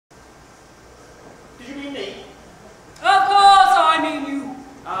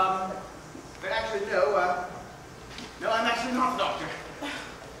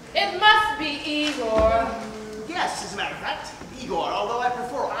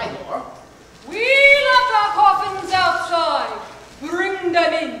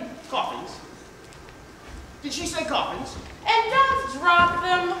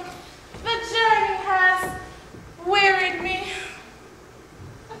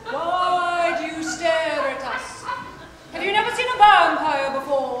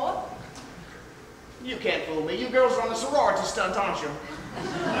can't fool me. You girls are on the sorority stunt, aren't you?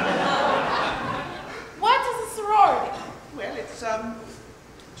 What is a sorority? Well, it's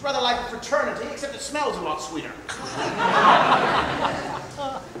rather like a fraternity, except it smells a lot sweeter.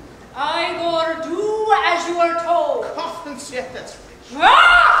 Igor, do as you are told. Coffins, yeah, that's rich.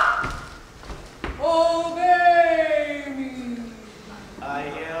 Ah! Obey me. I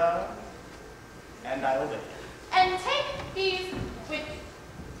hear, and I obey. And take these with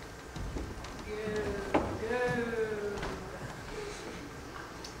you. Good.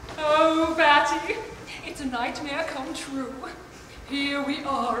 Oh, Batty, it's a nightmare come true. Here we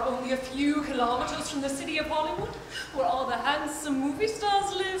are, only a few kilometers from the city of Hollywood, where all the handsome movie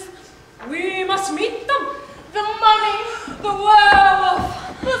stars live. We must meet them. The mummy, The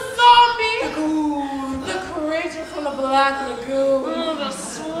werewolf, the zombie, the ghoul, the creature from the Black Lagoon, the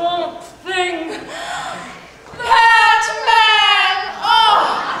swamp thing. Batman!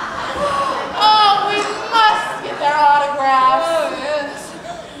 Oh, we must get their autographs. Oh, yes.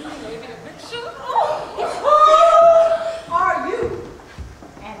 Maybe a picture? Who are you?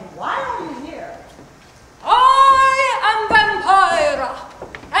 And why are you here? I am Vampira,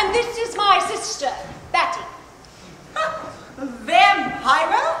 and this is my sister, Batty.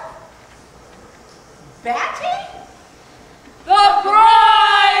 Vampira? Batty? The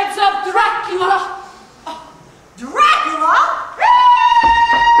brides of Dracula. Dracula?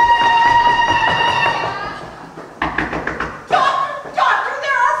 Doctor,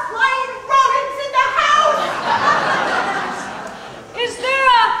 there are flying rodents in the house! Is there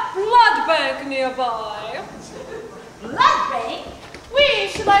a blood bank nearby? Blood bank? We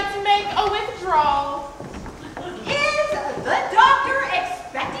should like to make a withdrawal. Is the doctor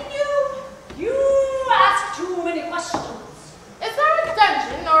expecting you? You ask too many questions. Is there a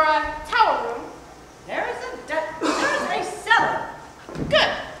dungeon or a tower room? There's a cellar.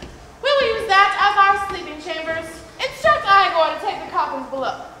 Good. We will use that as our sleeping chambers. Instruct Igor to take the coffins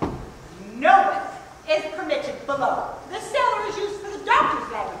below. No one is permitted below. The cellar is used for the doctor's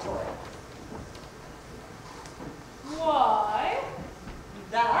laboratory. Why?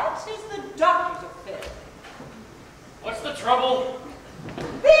 That is the doctor's affair. What's the trouble?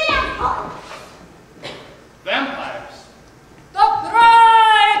 Vampires! Vampires? The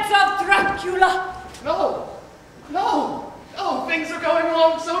brides of Dracula. No, things are going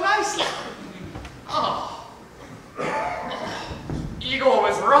along so nicely. Oh. Igor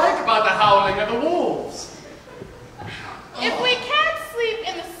was right about the howling of the wolves. If we can't sleep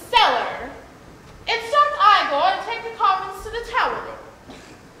in the cellar, instruct Igor to take the coffins to the tower room.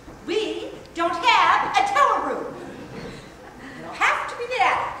 We don't have a tower room. It'll have to be the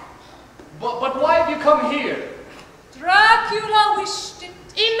attic. But why have you come here? Dracula wished it.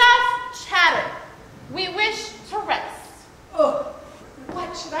 Enough chatter. We wish to rest. Oh,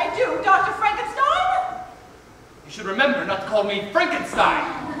 what should I do, Dr. Frankenstein? You should remember not to call me Frankenstein.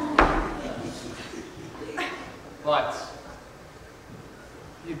 But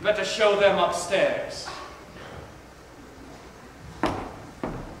you'd better show them upstairs.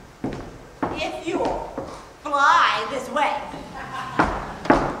 If you'll fly this way.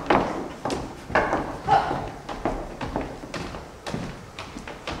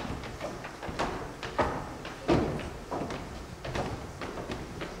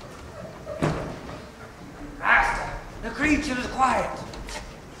 Master, the creature is quiet.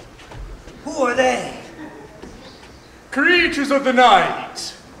 Who are they? Creatures of the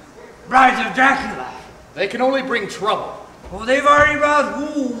night. Brides of Dracula. They can only bring trouble. Oh, they've already brought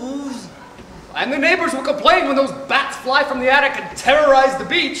wolves. And the neighbors will complain when those bats fly from the attic and terrorize the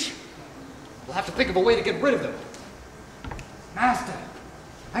beach. We'll have to think of a way to get rid of them. Master,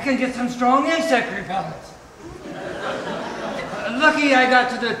 I can get some strong insect repellent. Lucky I got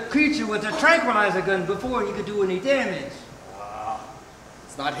to the creature with the tranquilizer gun before he could do any damage.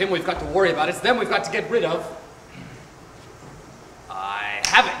 It's not him we've got to worry about, it's them we've got to get rid of. I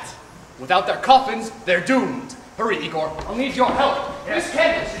have it. Without their coffins, they're doomed. Hurry, Igor. I'll need your help. Miss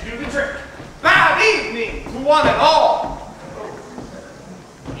Kendall should do the trick. Bad evening to one and all.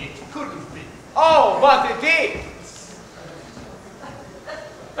 It couldn't be. Oh, but it is.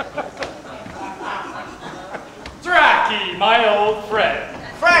 Dracky, my old friend.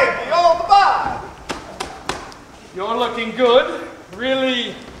 Frankie, all the bad. You're looking good.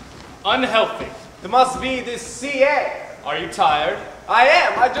 Really unhealthy. It must be this sea air. Are you tired? I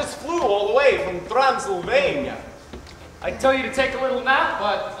am. I just flew all the way from Transylvania. I'd tell you to take a little nap,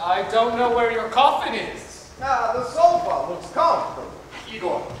 but I don't know where your coffin is. The sofa looks comfortable.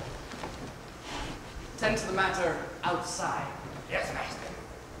 Igor, tend to the matter outside. Yes, master.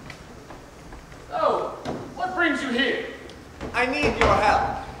 So, what brings you here? I need your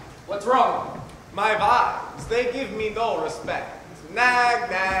help. What's wrong? My wives, they give me no respect. Nag,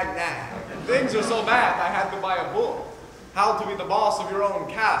 nag, nag. Things are so bad I had to buy a book. How to be the boss of your own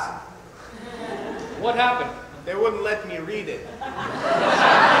castle. What happened? They wouldn't let me read it.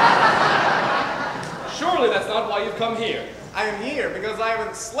 Surely that's not why you've come here. I am here because I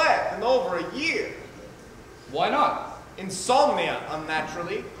haven't slept in over a year. Why not? Insomnia,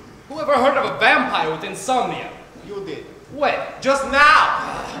 unnaturally. Who ever heard of a vampire with insomnia? You did. When? Just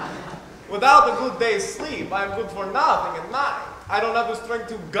now! Without a good day's sleep, I am good for nothing at night. I don't have the strength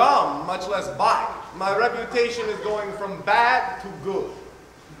to gum, much less bite. My reputation is going from bad to good.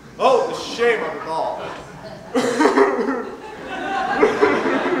 Oh, the shame of it all.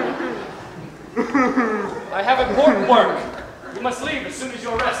 I have important work. You must leave as soon as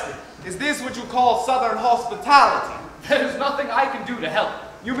you're rested. Is this what you call Southern hospitality? There's nothing I can do to help.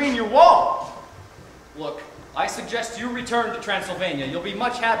 You mean you won't? Look, I suggest you return to Transylvania. You'll be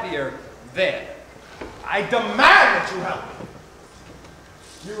much happier there. I demand that you help me.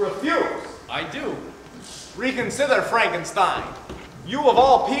 You refuse. I do. Reconsider, Frankenstein. You of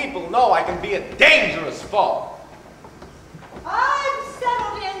all people know I can be a dangerous foe. I've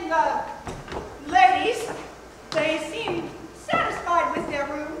settled in the ladies. They seem satisfied with their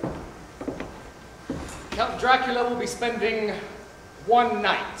room. Count Dracula will be spending one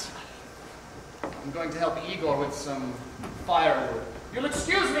night. I'm going to help Igor with some firewood. You'll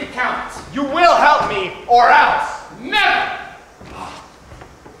excuse me, Count. You will help me, or else. Never!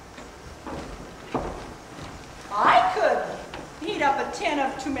 I could heat up a tin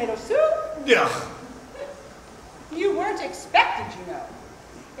of tomato soup. Yeah. You weren't expected, you know.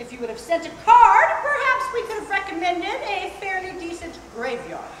 If you would have sent a card, perhaps we could have recommended a fairly decent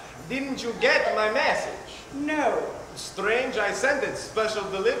graveyard. Didn't you get my message? No. Strange, I sent it special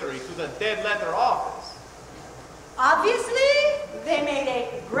delivery to the dead letter office. Obviously, they made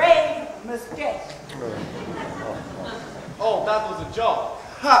a grave mistake. Oh, that was a joke.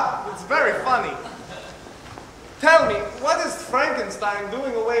 Ha! It's very funny. Tell me, what is Frankenstein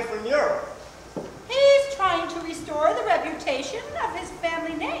doing away from Europe? He's trying to restore the reputation of his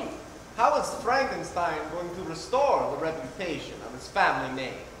family name. How is Frankenstein going to restore the reputation of his family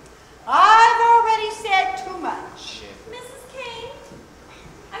name? I've already said too much. Mrs. Kane,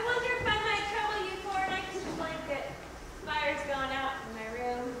 I wonder if I might trouble you for an extra blanket. Fire's going out in my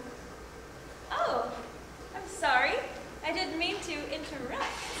room. Oh, I'm sorry. I didn't mean to interrupt.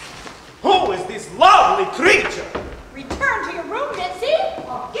 Who is this lovely creature? Return to your room, Mitzi.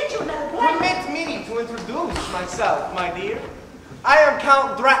 I'll get you another blanket. Permit me to introduce myself, my dear. I am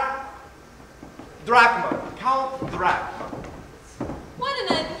Count Drachma. Count Drachma. What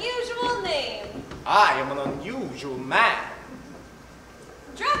an unusual name. I am an unusual man.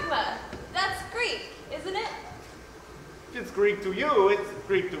 Drachma. That's Greek, isn't it? If it's Greek to you, it's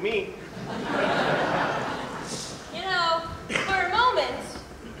Greek to me. You know, for a moment,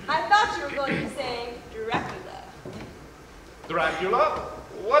 I thought you were going to say Dracula. Dracula?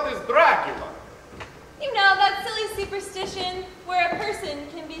 What is Dracula? You know, that silly superstition where a person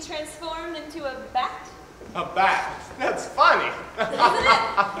can be transformed into a bat? A bat. That's funny. Isn't it?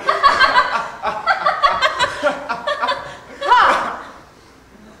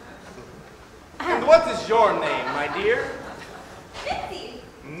 And what is your name, my dear? Mitzi.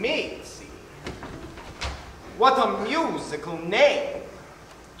 Mitzi. What a musical name.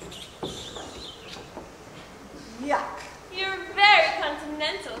 Yuck. You're very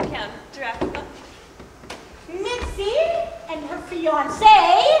continental, Count Dracula. Mitzi and her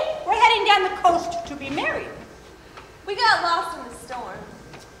fiancé were heading down the coast to be married. We got lost in the storm.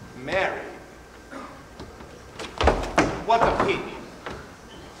 Married. What a pity.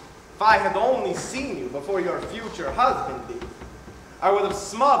 If I had only seen you before your future husband did, I would have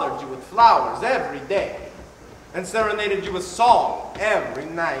smothered you with flowers every day and serenaded you with song every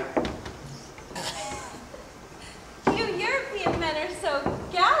night. You European men are so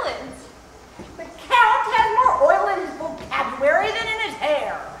gallant. The Count has more oil in his vocabulary than in his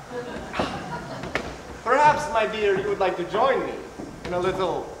hair. Perhaps, my dear, you would like to join me in a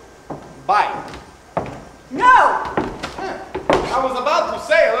little bite. No! I was about to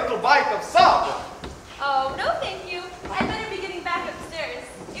say a little bite of supper. Oh, no thank you. I'd better be getting back upstairs.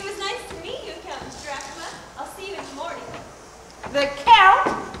 It was nice to meet you, Count Dracula. I'll see you in the morning. The Count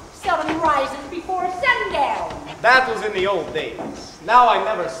seldom rises before sundown. That was in the old days. Now I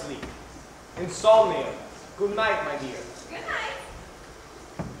never sleep. Insomnia. Good night, my dear. Good night.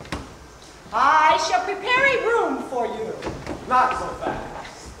 I shall prepare a room for you. Not so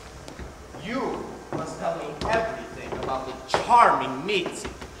fast. You must tell me everything about the charming Mitzi.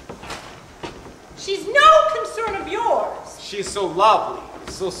 She's no concern of yours. She's so lovely,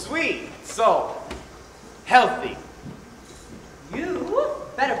 so sweet. So, healthy. You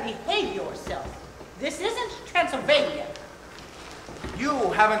better behave yourself. This isn't Transylvania. You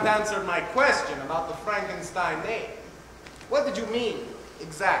haven't answered my question about the Frankenstein name. What did you mean,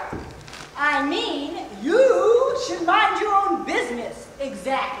 exactly? I mean, you should mind your own business.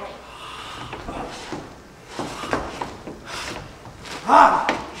 Exactly. Ah!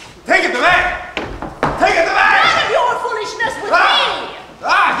 Take it to me! Take it to me! None of your foolishness with me!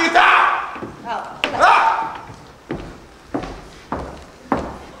 Ah! Get down! Oh, Ah!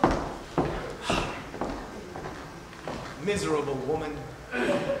 Miserable woman.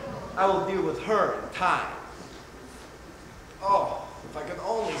 I will deal with her in time. Oh, if I could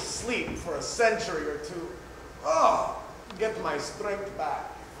only sleep for a century or two. Oh, get my strength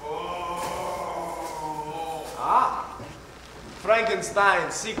back. Ah,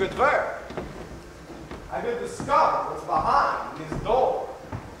 Frankenstein's secret verb. I could discover what's behind his door.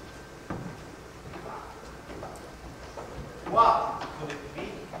 What could it be?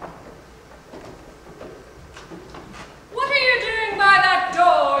 What are you doing by that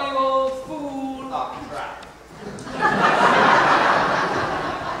door, you old fool? Oh, crap.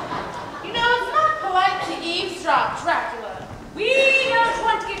 You know, it's not polite to eavesdrop, Dracula. We don't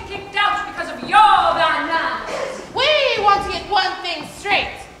want to get kicked out because of your darn manners. We want to get one thing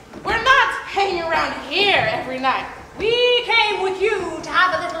straight. We're not hanging around here every night. We came with you to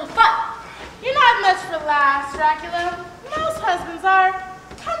have a little fun. You're not much for laughs, Dracula. Most husbands are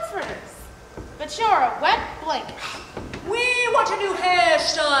comforters. But you're a wet blanket. We want a new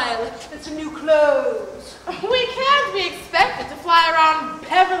hairstyle and some new clothes. We can't be expected to fly around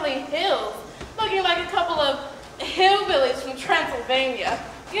Beverly Hills looking like a couple of hillbillies from Transylvania.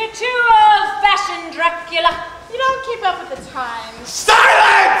 You're too old-fashioned, Dracula. You don't keep up with the times.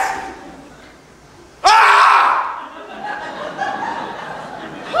 Silence! Ah!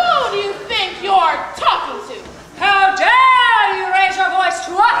 Who do you think you're talking to? How dare you raise your voice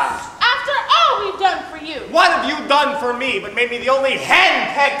to us? After all we've done for you. What have you done for me but made me the only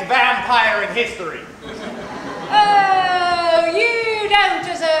hen-pecked vampire in history? Oh, you don't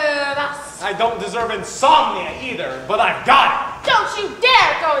deserve us. I don't deserve insomnia either, but I've got Don't you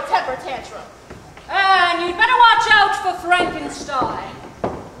dare throw a temper tantrum. And you'd better watch out for Frankenstein.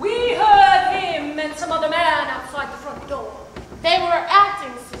 We heard him and some other man outside the front door. They were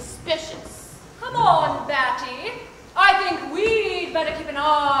acting suspicious. Come on, Batty. I think we'd better keep an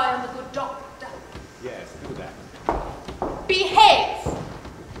eye on the good doctor. it. Yes, do that. Behave.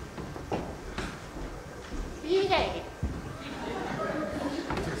 Behave.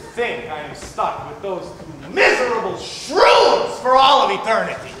 To think I am stuck with those two miserable shrews for all of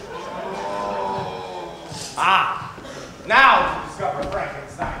eternity. Ah, now to discover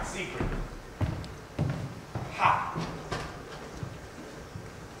Frankenstein's secret. Ha!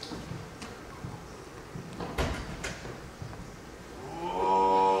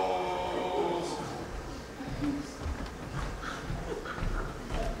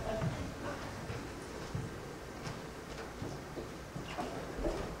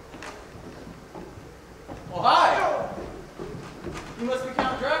 Oh, hi. You must be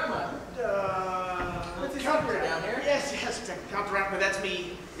Count Dracula. What's his Count secret down here? Yes, Count Dracula, that's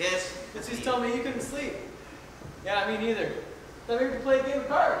me. Yes. It's just telling me you couldn't sleep. Yeah, me neither. Thought maybe we could play a game of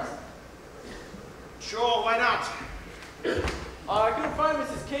cards. Sure, why not? I couldn't find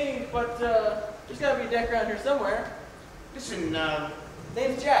Mrs. King, but there's got to be a deck around here somewhere. Listen,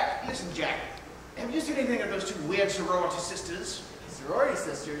 Name's Jack. listen, Jack. Have you seen anything of those two weird sorority sisters? Sorority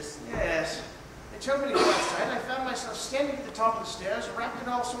sisters. Yes. They told me to go outside, and I found myself standing at the top of the stairs, wrapped in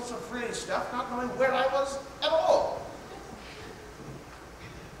all sorts of frilly stuff, not knowing where I was at all.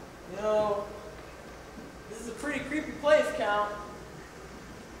 You know, this is a pretty creepy place, Count.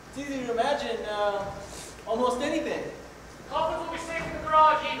 It's easy to imagine almost anything. Coffins will be safe in the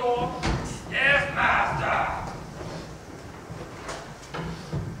garage, Igor. Yes, master.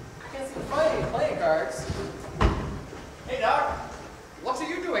 I can't seem to find any playing cards. Hey, Doc. What are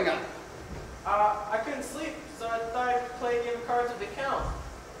you doing up? I couldn't sleep, so I thought I'd play a game of cards with the Count.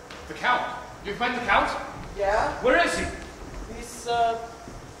 The Count. You've met the Count? Yeah? Where is he?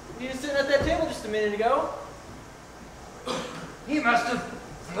 He was sitting at that table just a minute ago. He must have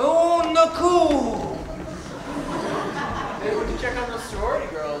flown the cool. Maybe we can check on those sorority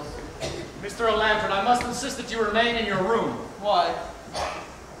girls. Mr. O'Lantern, I must insist that you remain in your room. Why?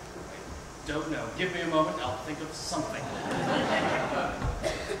 Don't know. Give me a moment. I'll think of something.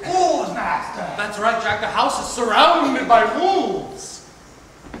 Wolves, master. That's right, Jack. The house is surrounded by wolves.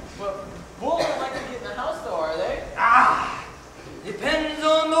 But wolves don't like to get in the house, though, are they? Ah, depends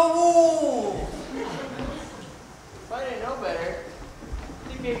on the wolf. If I didn't know better, I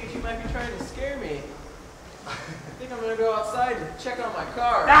think maybe too might be trying to scare me. I think I'm gonna go outside and check on my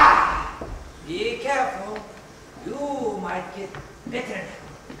car. Ah! Be careful. You might get bitten.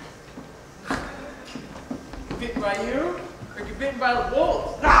 Bitten by you? Or get bitten by the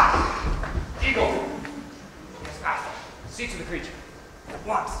wolves? Ah! Eagle! Yes, master. See to the creature. At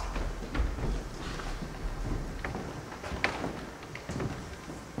once.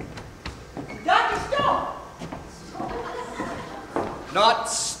 Dr. Stone! Not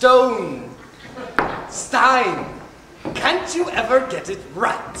Stone. Stein. Can't you ever get it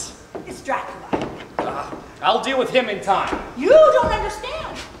right? It's Dracula. I'll deal with him in time. You don't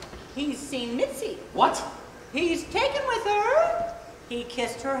understand. He's seen Mitzi. What? He's taken with her. He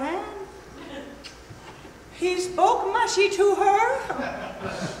kissed her hand. He spoke mushy to her.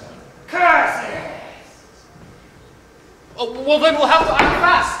 Curses! Oh, well, then we'll have to act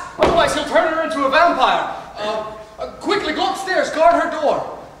fast. Otherwise, he'll turn her into a vampire. Quickly, go upstairs. Guard her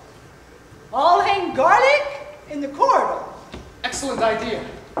door. I'll hang garlic in the corridor. Excellent idea.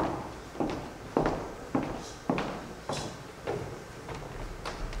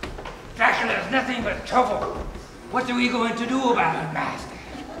 Dracula's nothing but trouble. What are we going to do about it, master?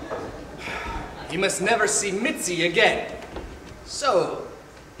 He must never see Mitzi again. So,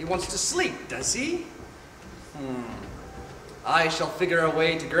 he wants to sleep, does he? I shall figure a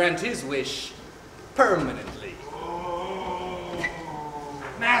way to grant his wish permanently.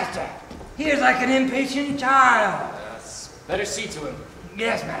 Master, he is like an impatient child. Yes, better see to him.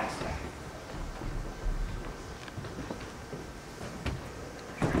 Yes, master.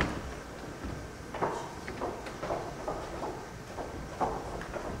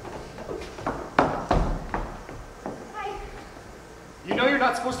 You know you're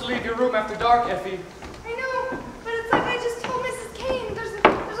not supposed to leave your room after dark, Effie. I know, but it's like I just told Mrs. Kane. There's a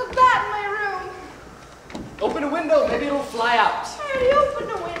bat in my room. Open a window, maybe it'll fly out. I already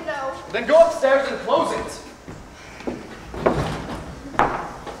opened a window. Then go upstairs and close it.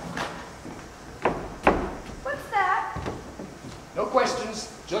 What's that? No questions,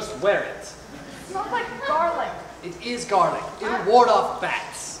 just wear it. It smells like garlic. It is garlic. It'll ward off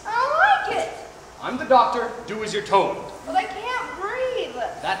bats. I don't like it. I'm the doctor, do as you're told. But I can't breathe.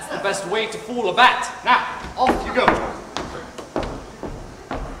 That's the best way to fool a bat. Now, off you go.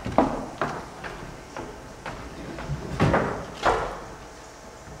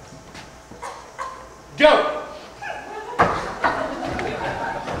 Go!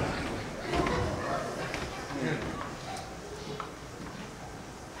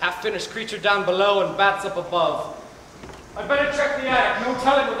 Half-finished creature down below and bats up above. I'd better check the attic. No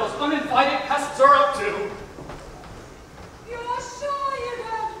telling what those uninvited pests are up to. You're sure you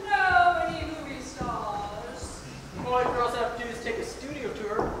don't know any movie stars? All you girls have to do is take a studio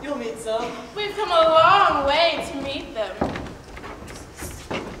tour. You'll meet some. We've come a long way to meet them.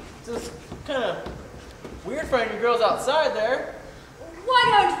 It's just kind of weird finding you girls outside there. Why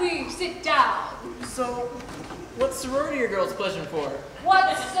don't we sit down? So, what sorority are your girls pledging for?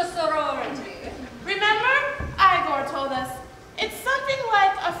 What's the sorority? Remember? Igor told us. It's something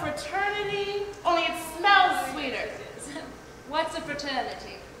like a fraternity, only it smells sweeter. What's a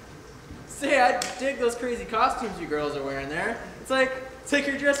fraternity? Say, I dig those crazy costumes you girls are wearing there. It's like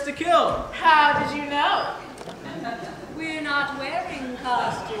you're dressed to kill. How did you know? We're not wearing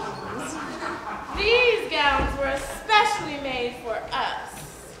costumes. These gowns were especially made for us.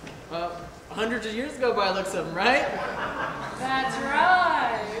 Hundreds of years ago by the looks of them, right? That's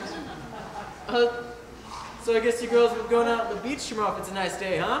right. So I guess you girls have been going out on the beach tomorrow if it's a nice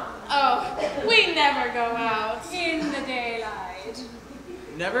day, huh? Oh, we never go out. In the daylight.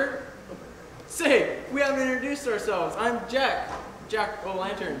 Never? Say, we haven't introduced ourselves. I'm Jack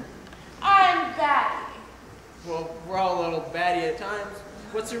O'Lantern. I'm Batty. Well, we're all a little batty at times.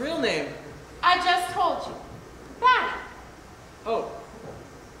 What's your real name? I just told you. Batty. Oh,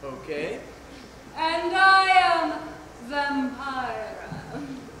 okay. And I am Vampira.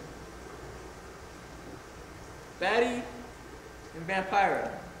 Batty and Vampira.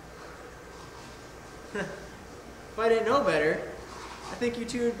 If I didn't know better, I think you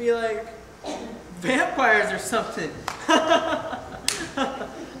two would be like vampires or something.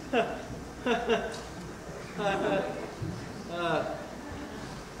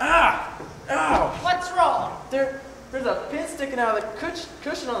 Ow! What's wrong? There's a pin sticking out of the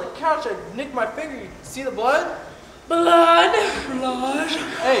cushion on the couch. I nicked my finger. You see the blood? Blood.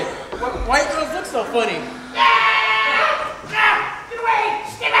 Hey, why you girls look so funny? Get away!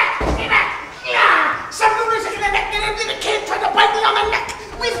 Stay back! Stay back! Yeah! Some lunatic in the kid tried to bite me on the neck!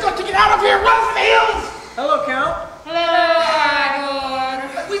 We've got to get out of here! Run for the hills! Hello, Count. Hello.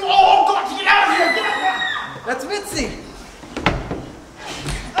 We've all got to get out of here! Get out! That's Mitzi.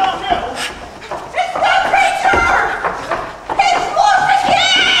 Oh, no!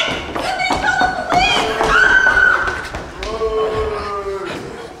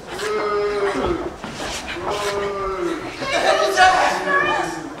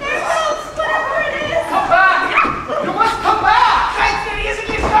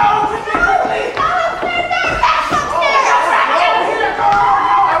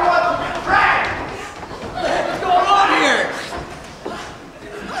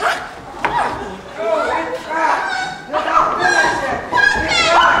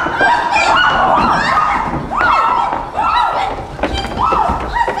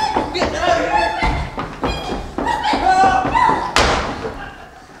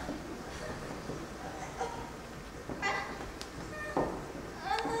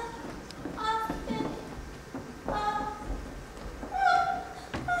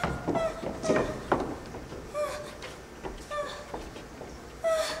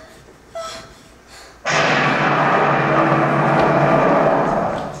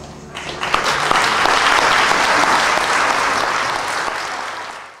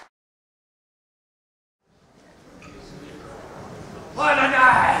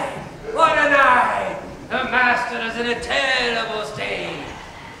 in a terrible state.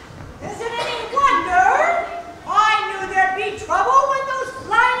 Is it any wonder? I knew there'd be trouble when those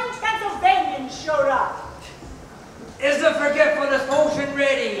flying Transylvanians showed up. Is the forgetfulness potion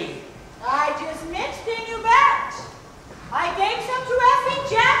ready? I just mixed in, you bet. I gave some to Effie,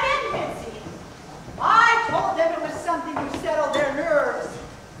 Jack, and Mitzi. I told them it was something to settle their nerves.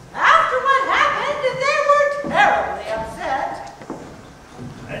 After what happened, they were terribly upset.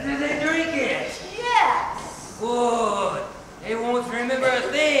 Did they drink it? Yes. Good. They won't remember a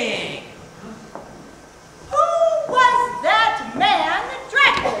thing. Who was that man that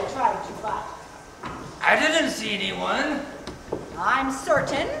Dracula tried to fight? I didn't see anyone. I'm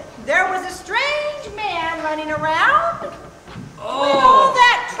certain there was a strange man running around when Oh, all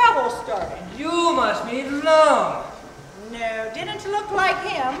that trouble started. you must mean Lum. No, didn't look like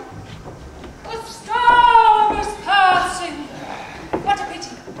him. A storm is passing. What a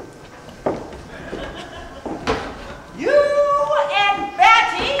pity. You and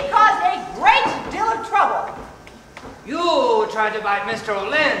Batty caused a great deal of trouble. You tried to bite Mr.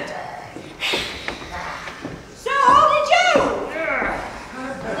 O'Lantern. So did you.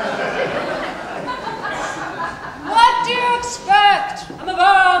 What do you expect? I'm a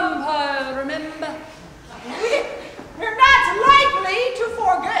vampire, remember? We're not likely to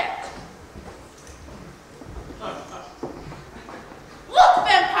forget. Look,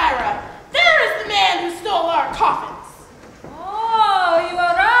 Vampira! There is the man who stole our coffins. Oh, you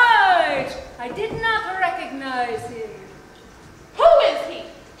are right. I did not recognize him. Who is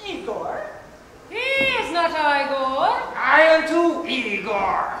he? Igor. He is not Igor. I am too,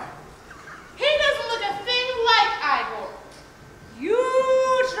 Igor. He doesn't look a thing like Igor.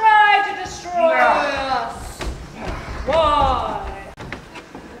 You tried to destroy us. Why?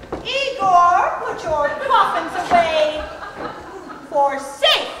 Igor, put your coffins away for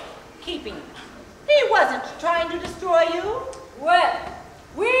safekeeping. He wasn't trying to destroy you. Well,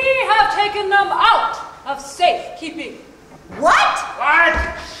 we have taken them out of safekeeping. What?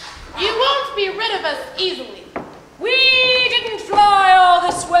 What? You won't be rid of us easily. We didn't fly all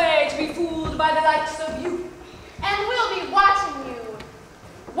this way to be fooled by the likes of you. And we'll be watching you.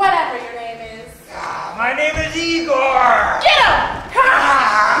 Whatever your name is. My name is Igor. Get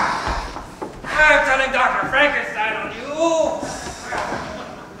him! I'm telling Dr. Frankenstein